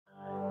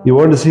You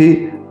want to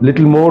see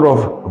little more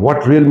of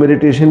what real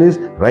meditation is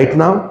right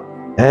now?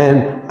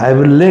 And I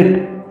will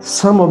let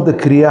some of the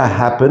kriya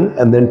happen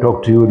and then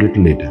talk to you a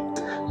little later.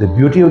 The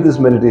beauty of this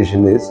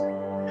meditation is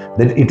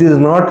that it is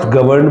not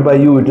governed by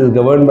you, it is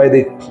governed by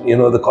the,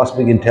 the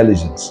cosmic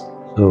intelligence.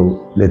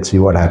 So let's see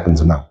what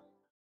happens now.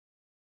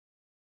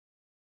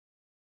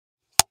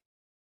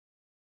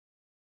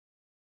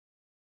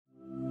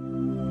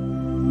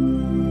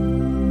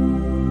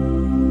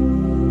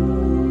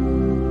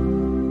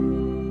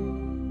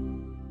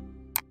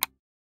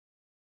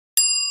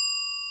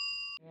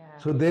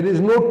 So there is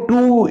no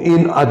two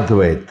in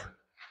Advait,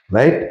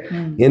 right?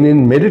 And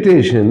in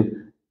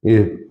meditation,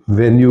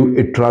 when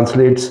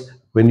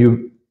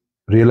you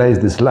realize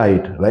this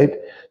light, right?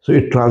 So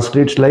it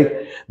translates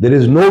like there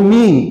is no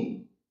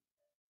me.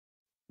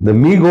 The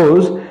me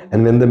goes,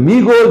 and when the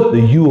me goes, the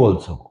you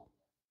also go.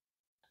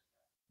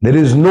 There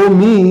is no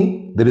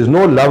me, there is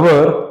no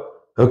lover,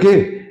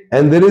 okay?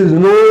 And there is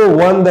no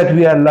one that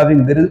we are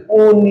loving. There is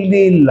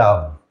only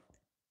love.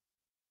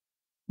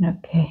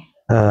 Okay.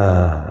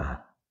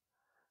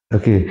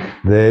 Okay,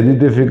 very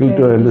difficult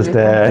to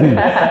understand.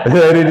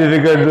 Very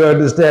difficult to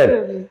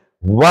understand.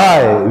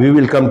 Why? We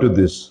will come to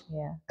this.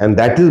 Yeah. And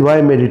that is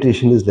why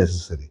meditation is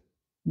necessary.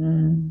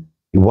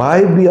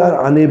 Why we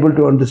are unable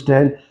to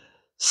understand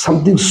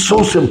something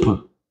so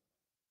simple?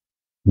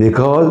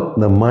 Because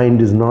the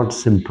mind is not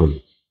simple.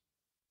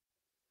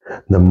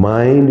 The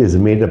mind is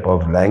made up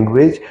of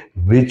language,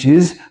 which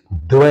is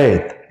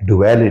Dvait,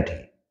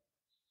 duality.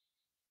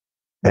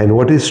 And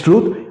what is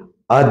truth?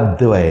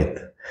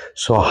 Advait.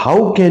 So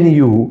how can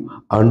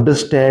you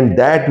understand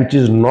that which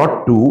is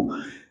not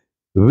two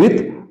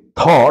with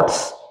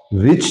thoughts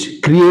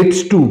which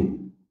creates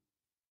two?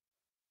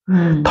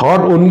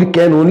 Thought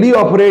can only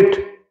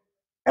operate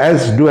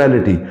as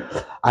duality.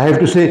 I have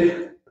to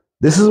say,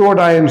 this is what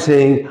I am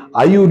saying.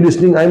 Are you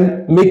listening? I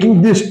am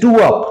making this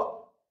two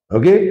up.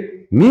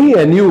 Okay? Me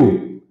and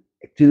you.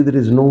 Actually, there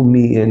is no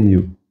me and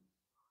you.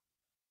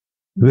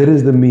 Where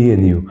is the me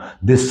and you?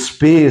 This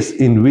space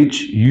in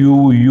which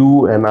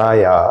you and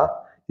I are,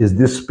 is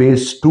this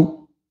space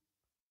two?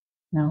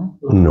 No.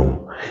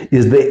 No.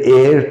 Is the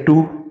air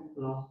two?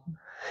 No.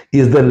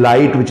 Is the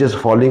light which is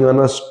falling on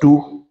us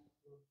two?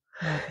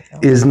 No.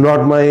 Is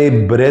not my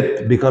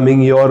breath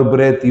becoming your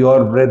breath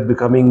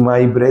becoming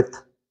my breath?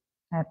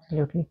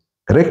 Absolutely.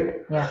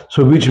 Correct? Yeah.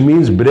 So which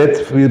means breath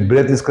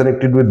is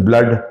connected with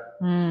blood.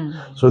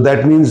 So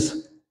that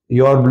means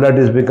your blood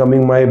is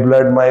becoming my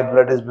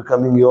blood is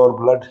becoming your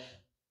blood.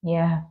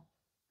 Yeah.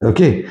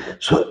 Okay,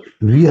 so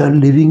we are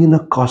living in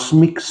a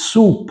cosmic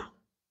soup.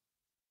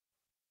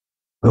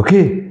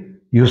 Okay,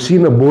 you've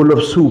seen a bowl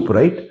of soup,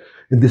 right?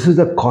 This is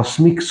a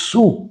cosmic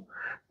soup.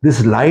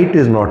 This light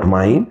is not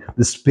mine.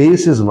 This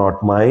space is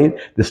not mine.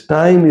 This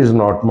time is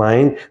not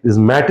mine. This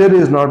matter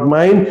is not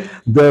mine.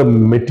 The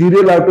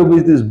material out of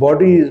which this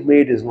body is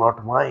made is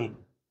not mine.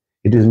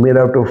 It is made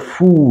out of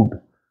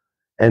food.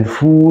 And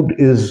food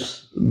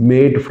is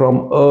made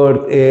from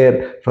earth,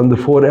 air, from the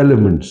four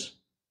elements.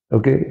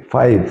 Okay,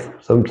 5.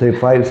 Some say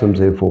 5, some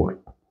say 4.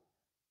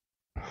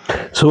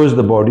 So is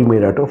the body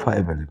made out of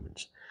 5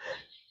 elements.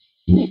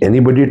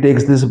 Anybody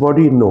takes this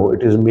body? No,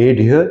 it is made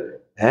here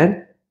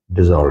and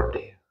dissolved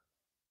here.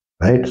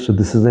 Right? So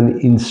this is an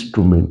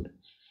instrument.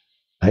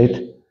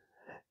 Right?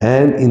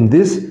 And in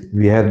this,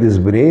 we have this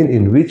brain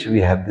in which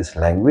we have this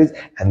language,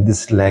 and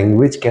this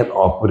language can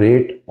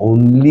operate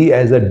only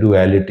as a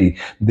duality.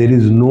 There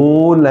is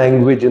no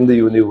language in the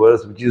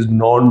universe which is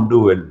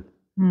non-dual.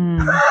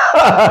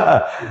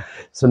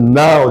 So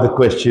now the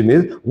question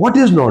is, what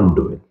is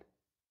non-dual?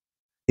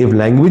 If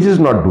language is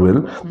not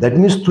dual, that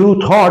means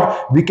through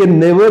thought, we can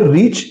never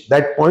reach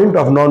that point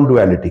of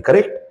non-duality,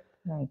 correct?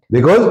 Right.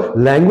 Because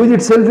language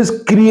itself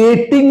is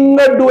creating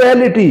a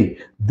duality.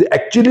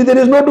 Actually, there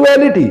is no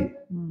duality.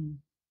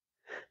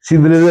 See,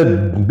 there is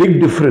a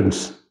big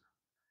difference,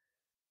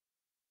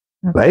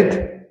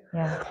 right?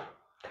 Yeah.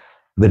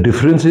 The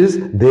difference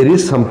is there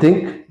is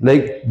something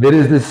like there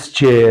is this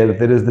chair,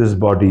 there is this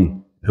body.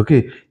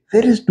 Okay,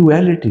 there is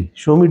duality.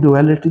 Show me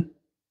duality.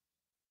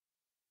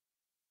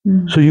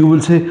 So you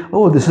will say,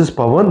 oh, this is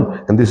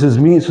Pavan and this is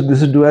me, so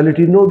this is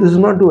duality. No, this is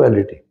not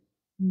duality.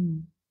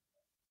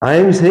 I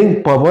am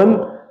saying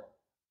Pavan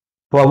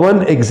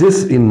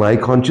exists in my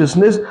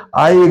consciousness,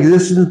 I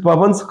exist in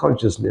Pavan's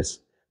consciousness.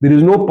 There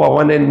is no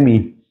Pavan and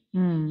me.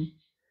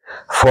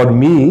 For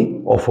me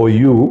or for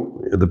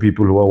you, the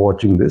people who are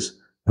watching this,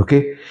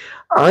 okay,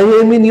 I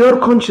am in your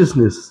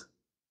consciousness.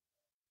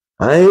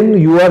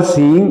 You are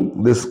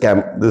seeing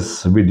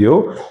this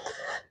video,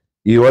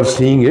 you are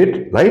seeing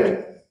it,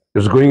 right?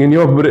 It's going in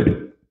your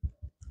brain.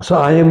 So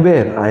I am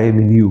where? I am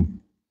in you.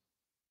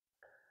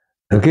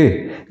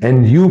 Okay,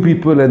 and you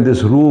people and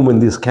this room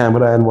and this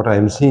camera and what I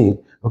am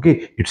seeing,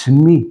 okay, it's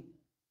in me.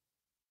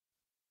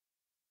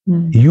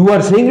 You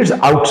are saying it's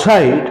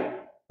outside.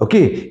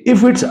 Okay,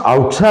 if it's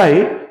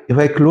outside, if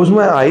I close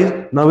my eyes,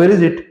 now where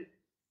is it?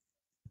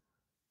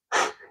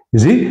 You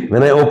see,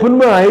 when I open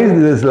my eyes,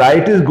 this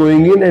light is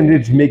going in and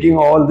it's making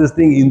all this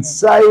thing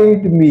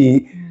inside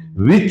me.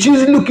 which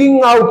is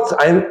looking out.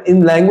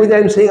 In language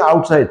I'm saying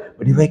outside,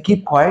 but if I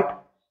keep quiet,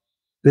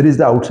 there is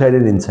the outside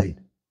and inside.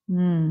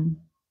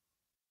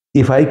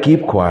 If I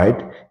keep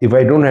quiet, if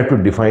I don't have to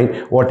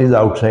define what is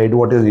outside,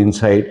 what is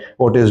inside,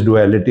 what is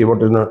duality,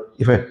 what is not,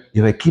 if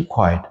I keep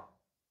quiet,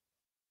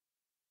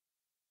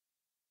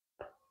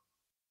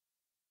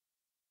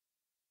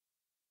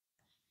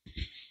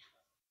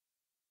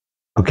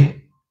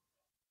 okay,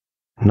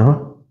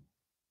 now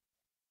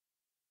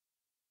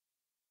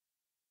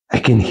I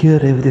can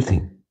hear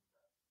everything.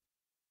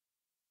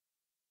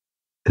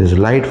 There's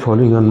light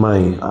falling on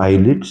my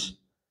eyelids.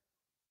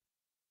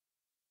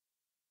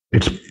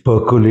 It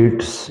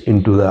percolates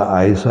into the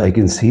eye, so I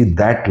can see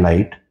that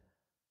light.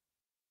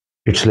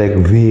 It's like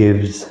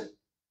waves.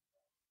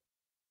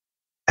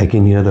 I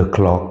can hear the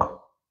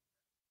clock.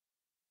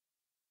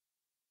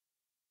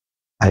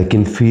 I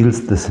can feel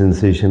the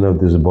sensation of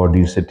this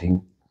body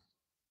sitting.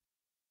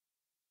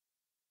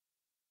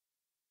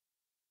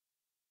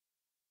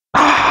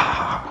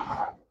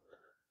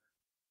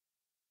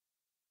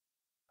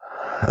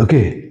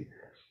 Okay,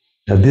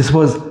 now this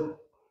was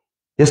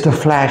just a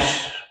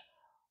flash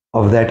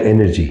of that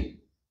energy.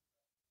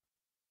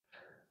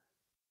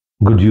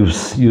 Good,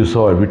 you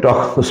saw it.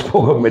 We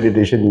spoke of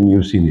meditation and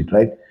you've seen it,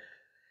 right?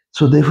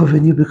 So therefore,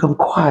 when you become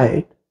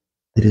quiet,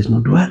 there is no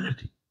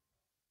duality.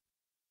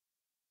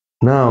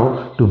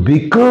 Now, to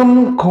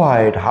become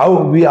quiet,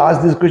 how we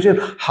ask this question,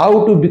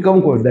 how to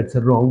become quiet? That's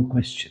a wrong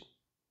question.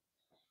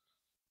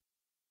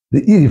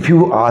 If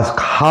you ask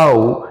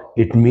how,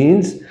 it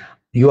means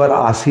you are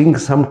asking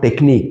some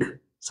technique,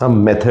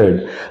 some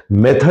method.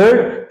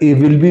 Method, it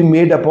will be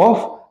made up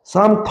of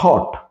some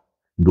thought.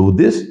 Do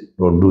this,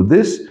 don't do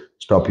this,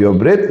 stop your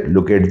breath,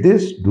 look at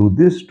this, do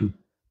this.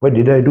 But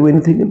did I do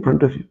anything in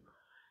front of you?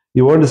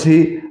 You want to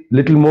see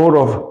little more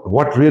of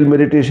what real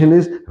meditation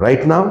is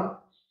right now?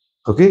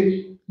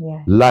 Okay?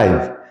 Yeah.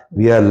 Live.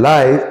 We are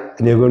live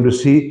and you're going to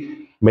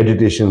see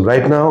meditation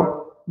right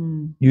now.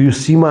 You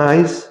see my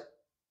eyes?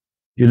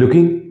 You're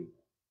looking?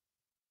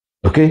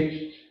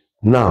 Okay?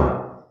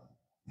 Now,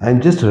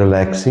 I'm just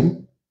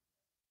relaxing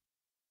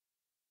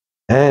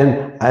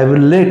and I will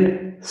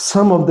let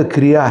some of the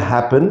kriya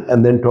happen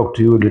and then talk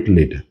to you a little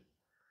later.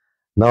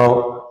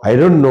 Now, I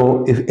don't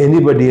know if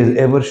anybody has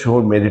ever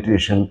shown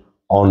meditation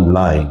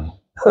online.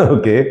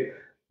 Okay?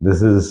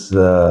 This is,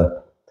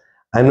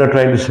 I'm not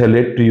trying to sell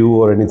it to you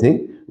or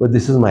anything, but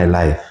this is my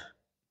life,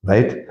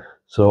 right?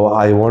 So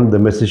I want the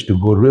message to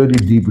go really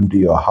deep into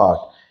your heart.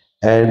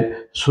 And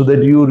so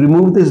that you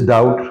remove this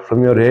doubt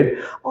from your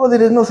head, oh,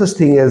 there is no such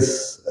thing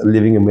as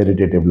living a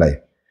meditative life.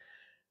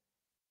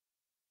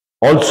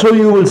 Also,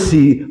 you will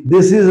see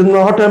this is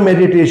not a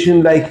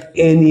meditation like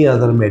any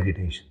other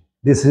meditation.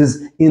 This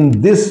is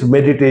in this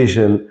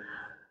meditation,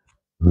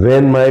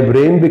 when my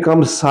brain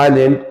becomes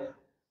silent,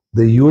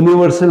 the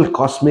universal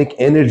cosmic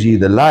energy,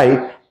 the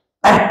light,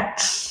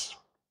 acts.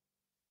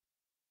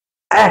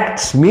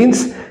 Acts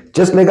means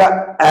just like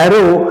an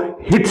arrow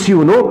hits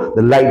you, no?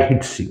 The light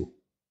hits you.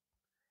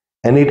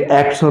 And it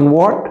acts on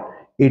what?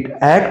 It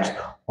acts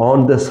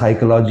on the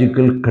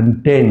psychological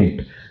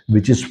content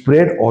which is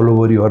spread all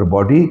over your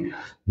body,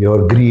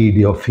 your greed,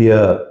 your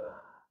fear,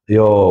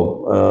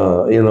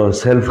 your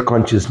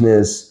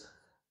self-consciousness,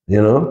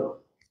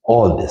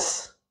 all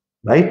this,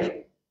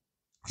 right?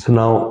 So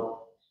now,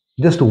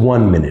 just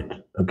 1 minute,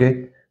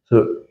 okay?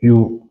 So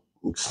you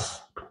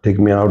take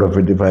me out of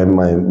it if I'm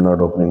not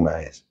opening my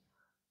eyes.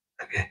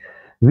 Okay.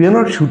 We are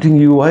not shooting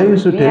you. Why are you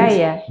so tense?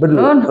 Yeah. But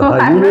No,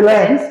 I'm you not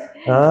relax. tense.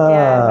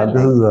 Yeah,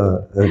 This is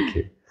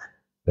okay.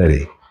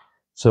 Ready.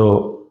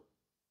 So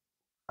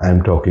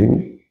I'm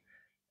talking,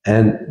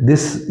 and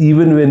this,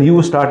 even when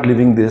you start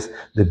living this,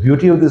 the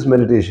beauty of this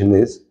meditation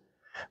is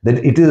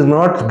that it is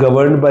not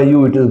governed by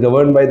you. It is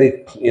governed by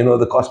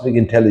the cosmic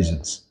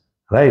intelligence,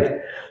 right?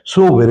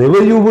 So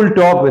whenever you will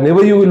talk,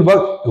 whenever you will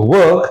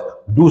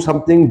work, do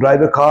something,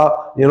 drive a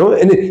car,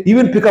 and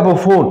even pick up a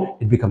phone,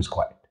 it becomes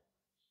quiet.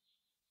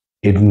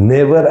 It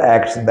never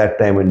acts at that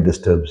time and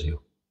disturbs you.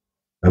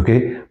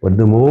 Okay? But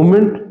the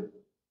moment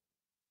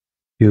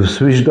you've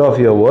switched off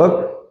your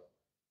work,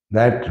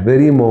 that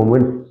very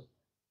moment,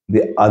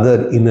 the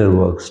other inner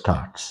work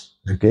starts.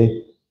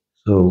 Okay?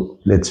 So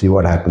let's see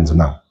what happens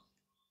now.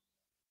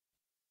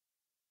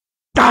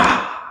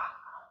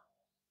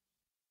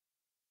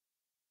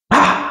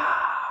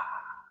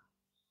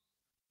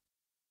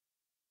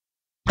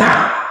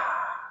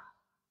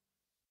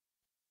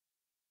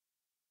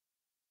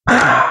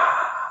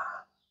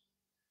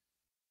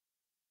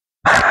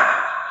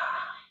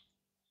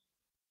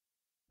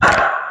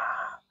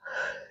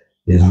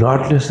 It's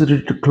not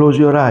necessary to close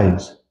your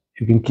eyes.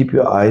 You can keep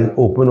your eyes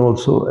open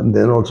also, and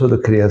then also the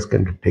kriyas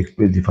can take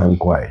place if I'm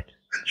quiet.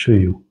 I'll show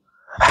you.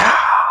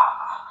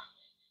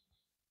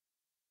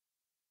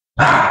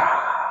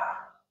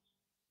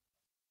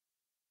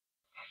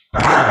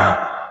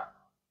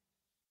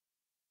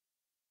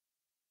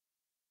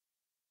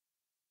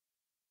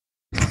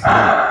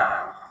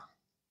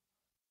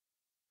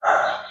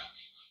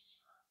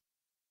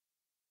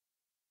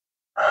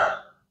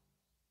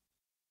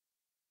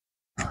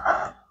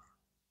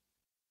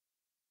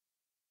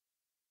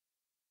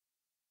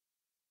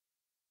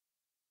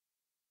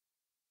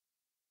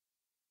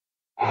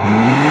 Okay,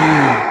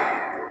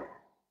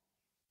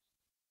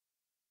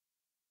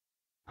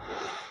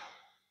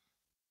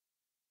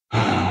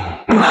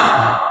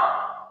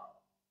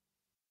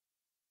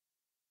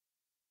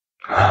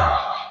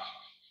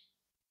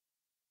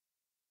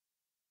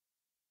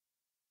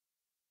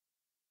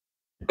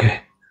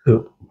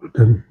 so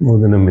more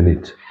than a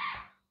minute.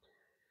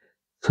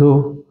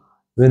 So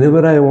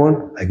whenever I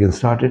want, I can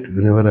start it.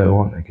 Whenever I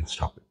want, I can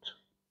stop it.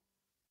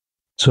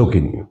 So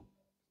can you.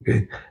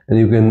 Okay, and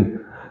you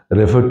can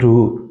refer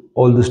to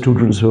all the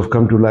students who have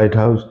come to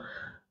Lighthouse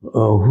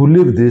who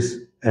live this,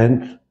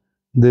 and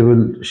they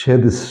will share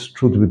this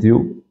truth with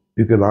you.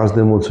 You can ask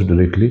them also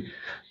directly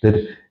that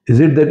is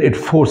it that it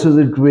forces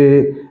its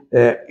way,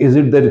 is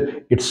it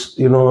that it's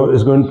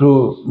is going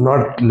to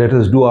not let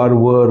us do our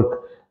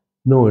work?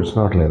 No, it's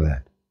not like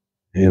that.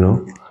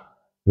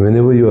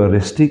 Whenever you are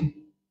resting,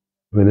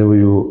 whenever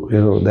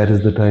that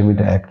is the time it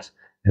acts,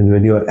 and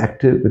when you are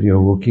active, when you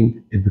are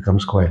working, it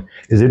becomes quiet.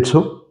 Is it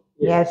so?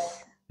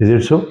 Yes. Is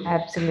it so?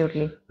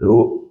 Absolutely.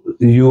 So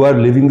you are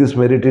living this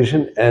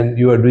meditation and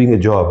you are doing a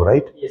job,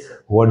 right? Yes,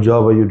 sir. What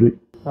job are you doing?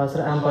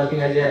 Sir, I am working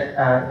as a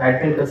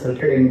admin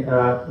consultant in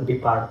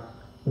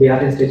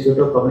Bihar Institute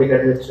of Public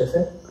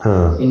Administration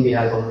in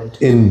Bihar government.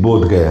 In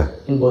Bodh Gaya.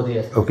 In both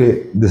years.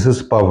 Okay, this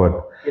is powered.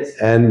 Yes.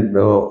 And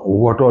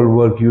what all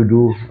work you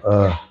do?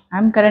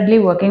 I'm currently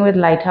working with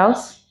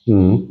Lighthouse.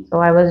 So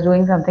I was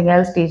doing something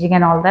else, teaching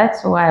and all that.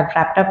 So I have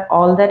wrapped up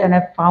all that and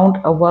I found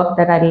a work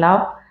that I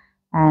love.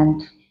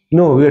 And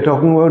no, we are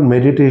talking about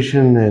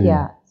meditation and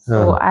yeah.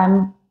 So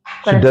I'm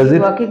currently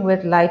working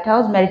with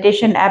Lighthouse.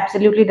 Meditation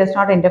absolutely does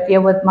not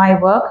interfere with my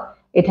work.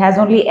 It has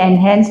only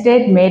enhanced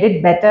it, made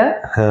it better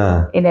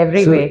in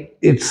every way.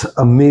 It's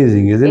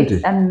amazing, isn't it?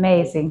 It's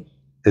amazing.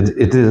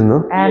 It is,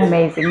 no?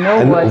 Amazing. No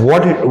and words.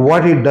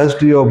 What it does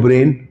to your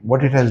brain,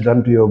 what it has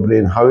done to your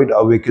brain, how it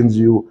awakens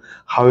you,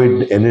 how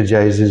it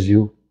energizes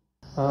you.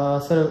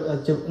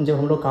 Sir जब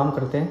हम लोग काम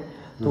करते हैं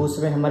तो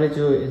उसमें हमारे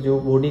जो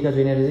बॉडी का जो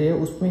एनर्जी है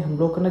उसमें हम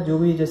लोग का ना जो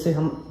भी जैसे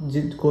हम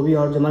को भी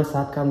और जो हमारे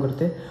साथ काम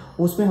करते हैं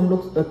उसमें हम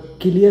लोग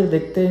क्लियर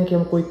देखते हैं कि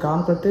हम कोई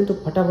काम करते हैं तो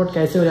फटाफट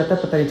कैसे हो जाता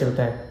है पता नहीं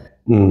चलता है.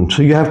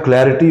 So you have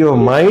clarity of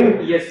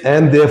mind, yes,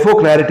 and therefore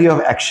clarity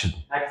of action.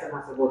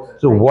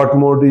 So what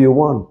more do you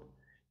want?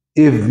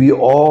 If we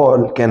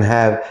all can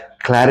have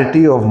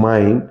clarity of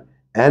mind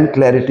and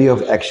clarity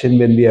of action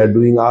when we are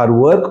doing our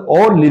work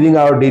or living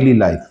our daily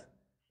life,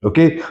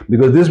 okay?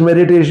 Because this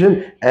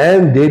meditation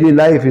and daily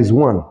life is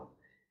one.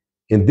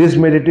 In this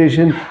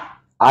meditation,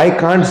 I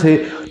can't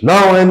say,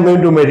 now I am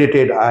going to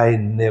meditate. I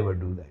never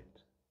do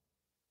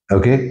that.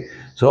 Okay?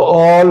 So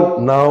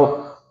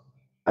now,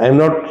 I am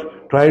not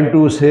trying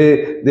to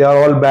say they are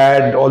all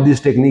bad, all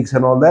these techniques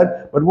and all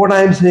that. But what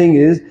I am saying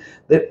is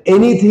that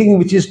anything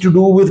which is to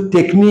do with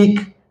technique,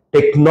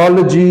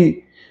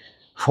 technology,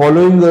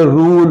 following the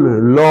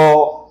rule,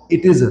 law,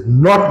 it is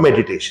not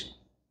meditation.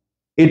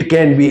 It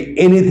can be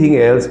anything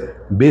else.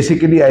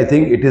 Basically, I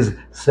think it is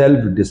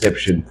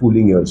self-deception,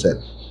 fooling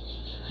yourself.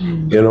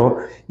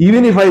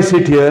 Even if I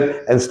sit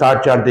here and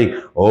start chanting,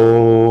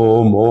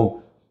 Om,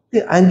 Om,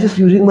 I'm just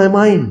using my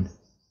mind.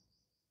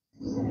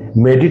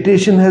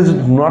 Meditation has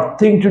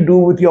nothing to do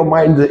with your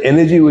mind. The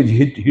energy which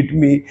hit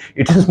me,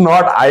 it is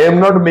not, I am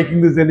not making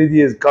this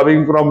energy as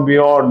coming from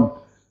beyond.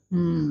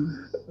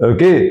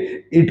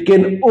 Okay? It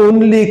can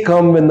only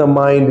come when the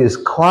mind is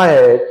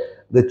quiet.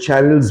 The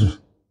channels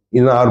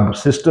in our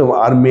system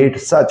are made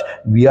such.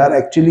 We are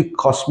actually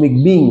cosmic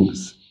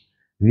beings.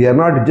 We are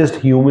not just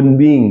human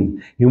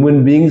beings.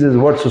 Human beings is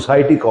what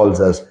society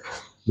calls us.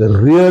 The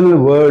real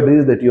word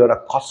is that you are a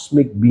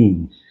cosmic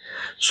being.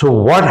 So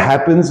what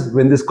happens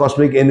when this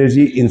cosmic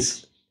energy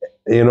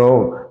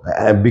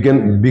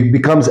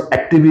becomes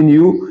active in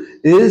you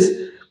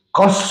is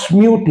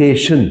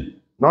cosmutation,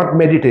 not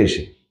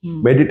meditation.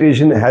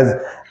 Meditation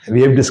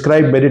we have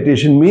described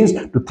meditation means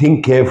to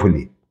think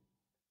carefully.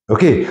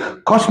 Okay,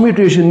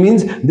 cosmutation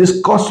means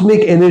this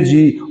cosmic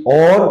energy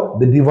or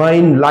the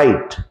divine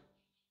light.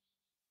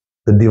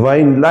 The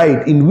divine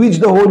light in which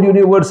the whole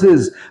universe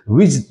is,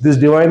 which this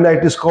divine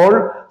light is called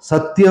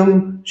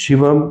Satyam,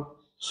 Shivam,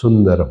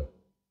 Sundaram.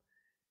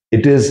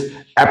 It is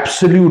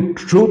absolute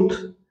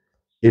truth.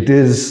 It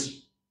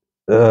is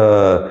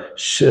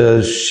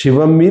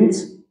Shivam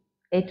means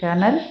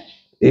eternal,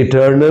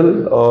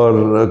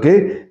 or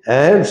okay,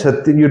 and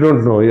Satyam you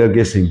don't know, you are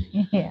guessing.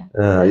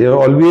 Yeah. You are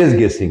always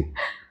guessing.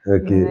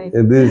 Okay, right.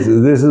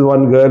 This is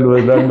one girl who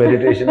has done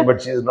meditation,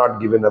 but she has not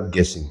given up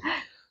guessing.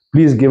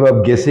 Please give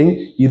up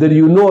guessing. Either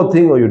you know a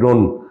thing or you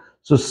don't.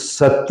 So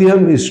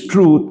Satyam is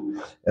truth,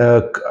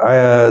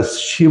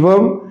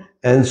 Shivam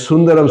and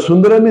Sundaram.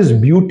 Sundaram is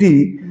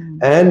beauty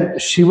and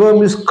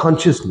Shivam is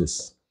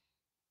consciousness.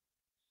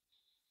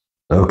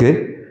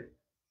 Okay?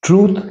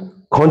 Truth,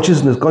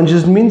 consciousness.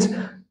 Consciousness means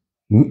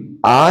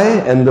I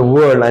and the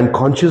world, I'm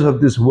conscious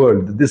of this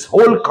world, this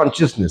whole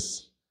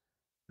consciousness.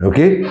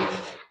 Okay?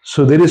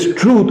 So there is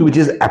truth which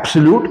is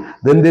absolute.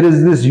 Then there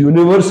is this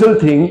universal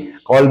thing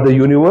called the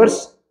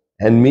universe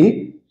and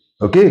me.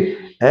 Okay?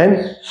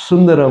 And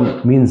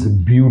Sundaram means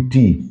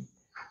beauty.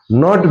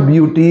 Not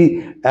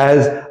beauty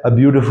as a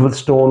beautiful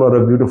stone or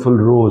a beautiful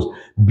rose.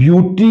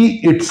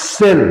 Beauty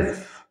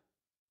itself.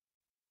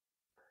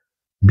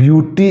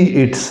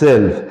 Beauty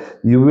itself.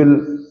 You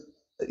will,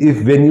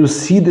 if when you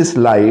see this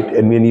light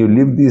and when you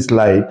live this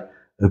light,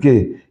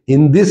 okay,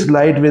 in this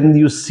light, when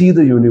you see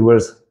the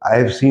universe, I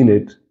have seen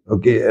it,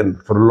 okay,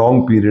 and for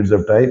long periods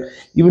of time.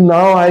 Even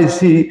now I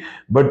see,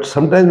 but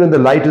sometimes when the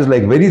light is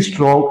like very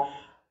strong,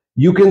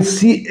 you can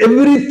see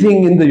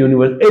everything in the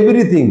universe,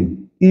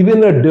 everything,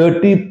 even a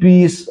dirty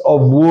piece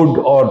of wood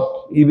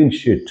or even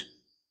shit.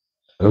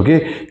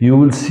 Okay, you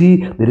will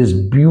see there is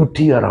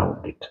beauty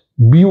around it.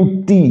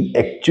 Beauty,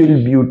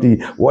 actual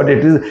beauty. What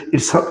it is,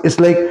 it's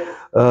like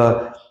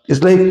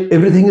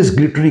everything is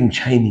glittering,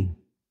 shining.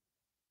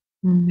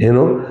 You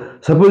know,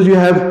 suppose you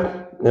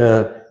have,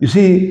 you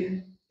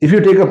see, if you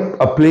take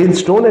a plain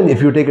stone and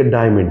if you take a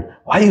diamond,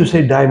 why you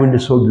say diamond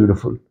is so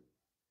beautiful?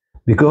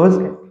 Because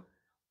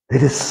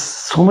there is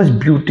so much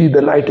beauty,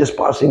 the light is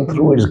passing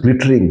through, it's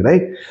glittering,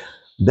 right?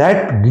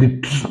 That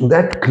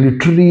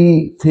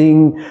glittery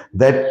thing,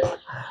 that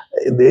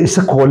it's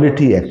a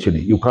quality actually.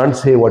 You can't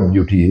say what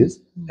beauty is,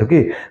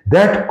 okay?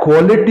 That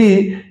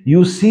quality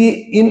you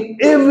see in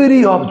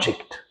every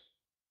object.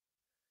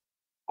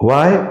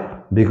 Why?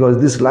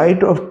 Because this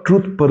light of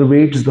truth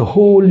pervades the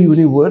whole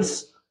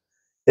universe,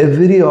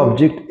 every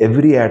object,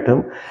 every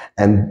atom,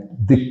 and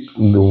the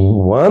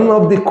one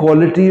of the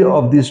quality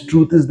of this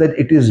truth is that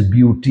it is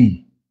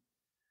beauty.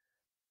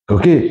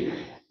 Okay,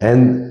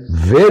 and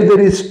where there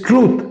is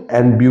truth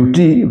and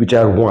beauty, which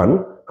are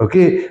one,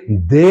 okay,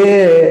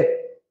 there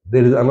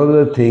is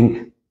another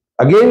thing.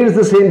 Again, it's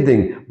the same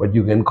thing, but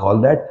you can call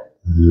that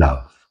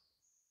love.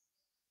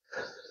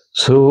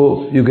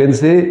 So you can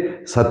say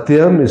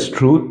Satyam is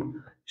truth,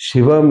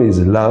 Shivam is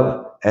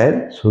love,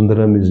 and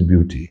Sundaram is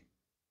beauty.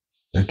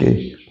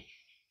 Okay.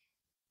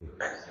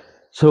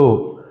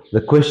 So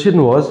the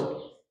question was,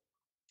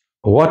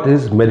 what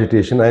is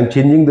meditation? I am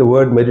changing the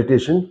word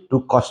meditation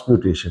to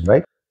cosmutation,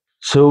 right?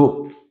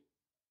 So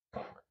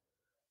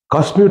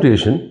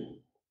cosmutation,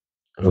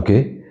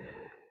 okay,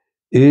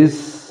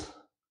 is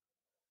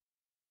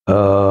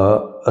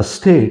a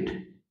state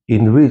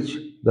in which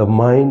the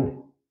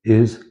mind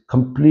is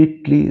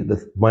completely,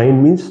 the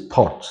mind means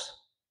thoughts,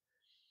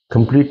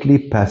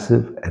 completely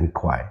passive and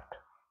quiet.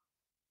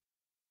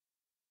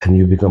 And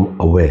you become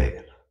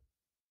aware,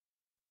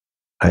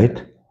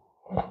 right?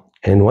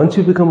 And once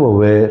you become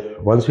aware,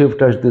 once you have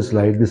touched this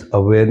light, this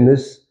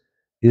awareness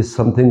is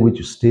something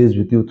which stays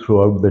with you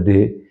throughout the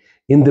day.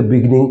 In the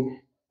beginning,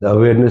 the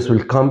awareness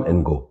will come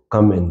and go,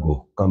 come and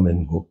go, come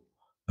and go.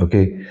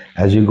 Okay,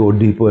 as you go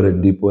deeper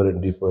and deeper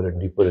and deeper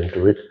and deeper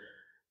into it,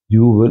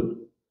 you will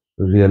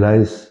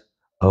realize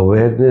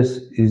awareness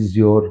is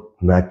your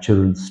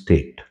natural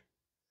state.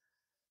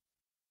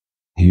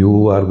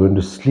 You are going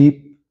to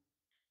sleep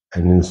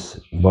and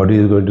your body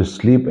is going to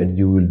sleep and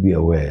you will be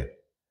aware.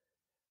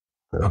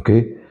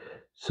 Okay,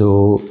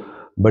 so,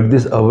 but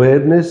this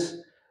awareness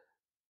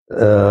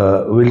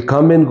will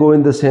come and go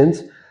in the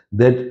sense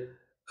that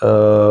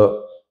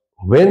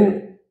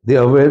when the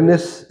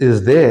awareness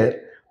is there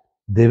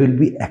will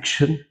be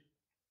action,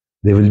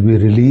 there will be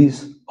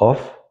release of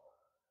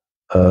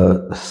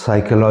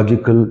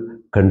psychological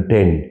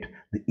content,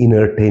 the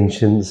inner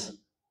tensions,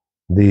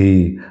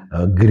 the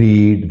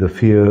greed, the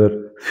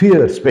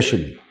fear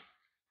especially.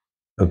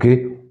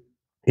 Okay,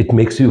 it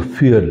makes you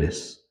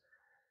fearless.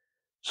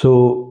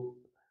 So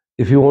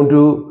if you want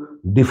to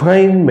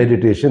define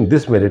meditation,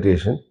 this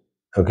meditation,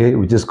 okay,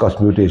 which is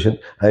cosmutation,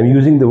 I am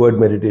using the word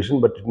meditation,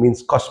 but it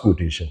means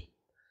cosmutation.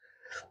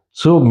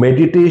 So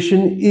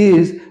meditation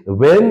is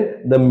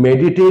when the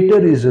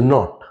meditator is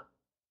not.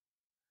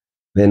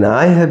 When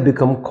I have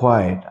become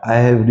quiet, I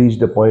have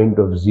reached a point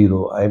of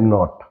zero. I am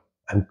not.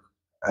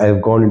 I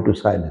have gone into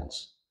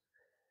silence.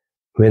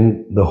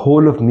 When the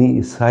whole of me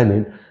is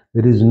silent,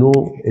 there is no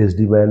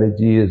SD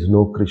Banerjee, there is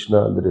no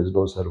Krishna, there is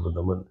no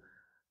Sarvadaman,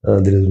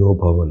 there is no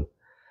Bhavan.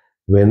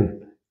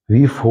 When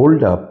we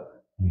fold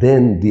up,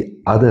 then the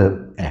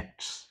other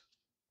acts.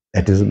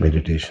 That is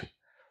meditation.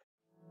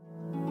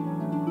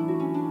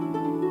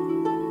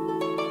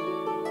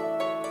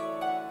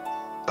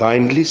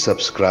 Kindly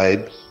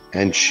subscribe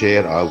and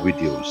share our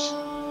videos.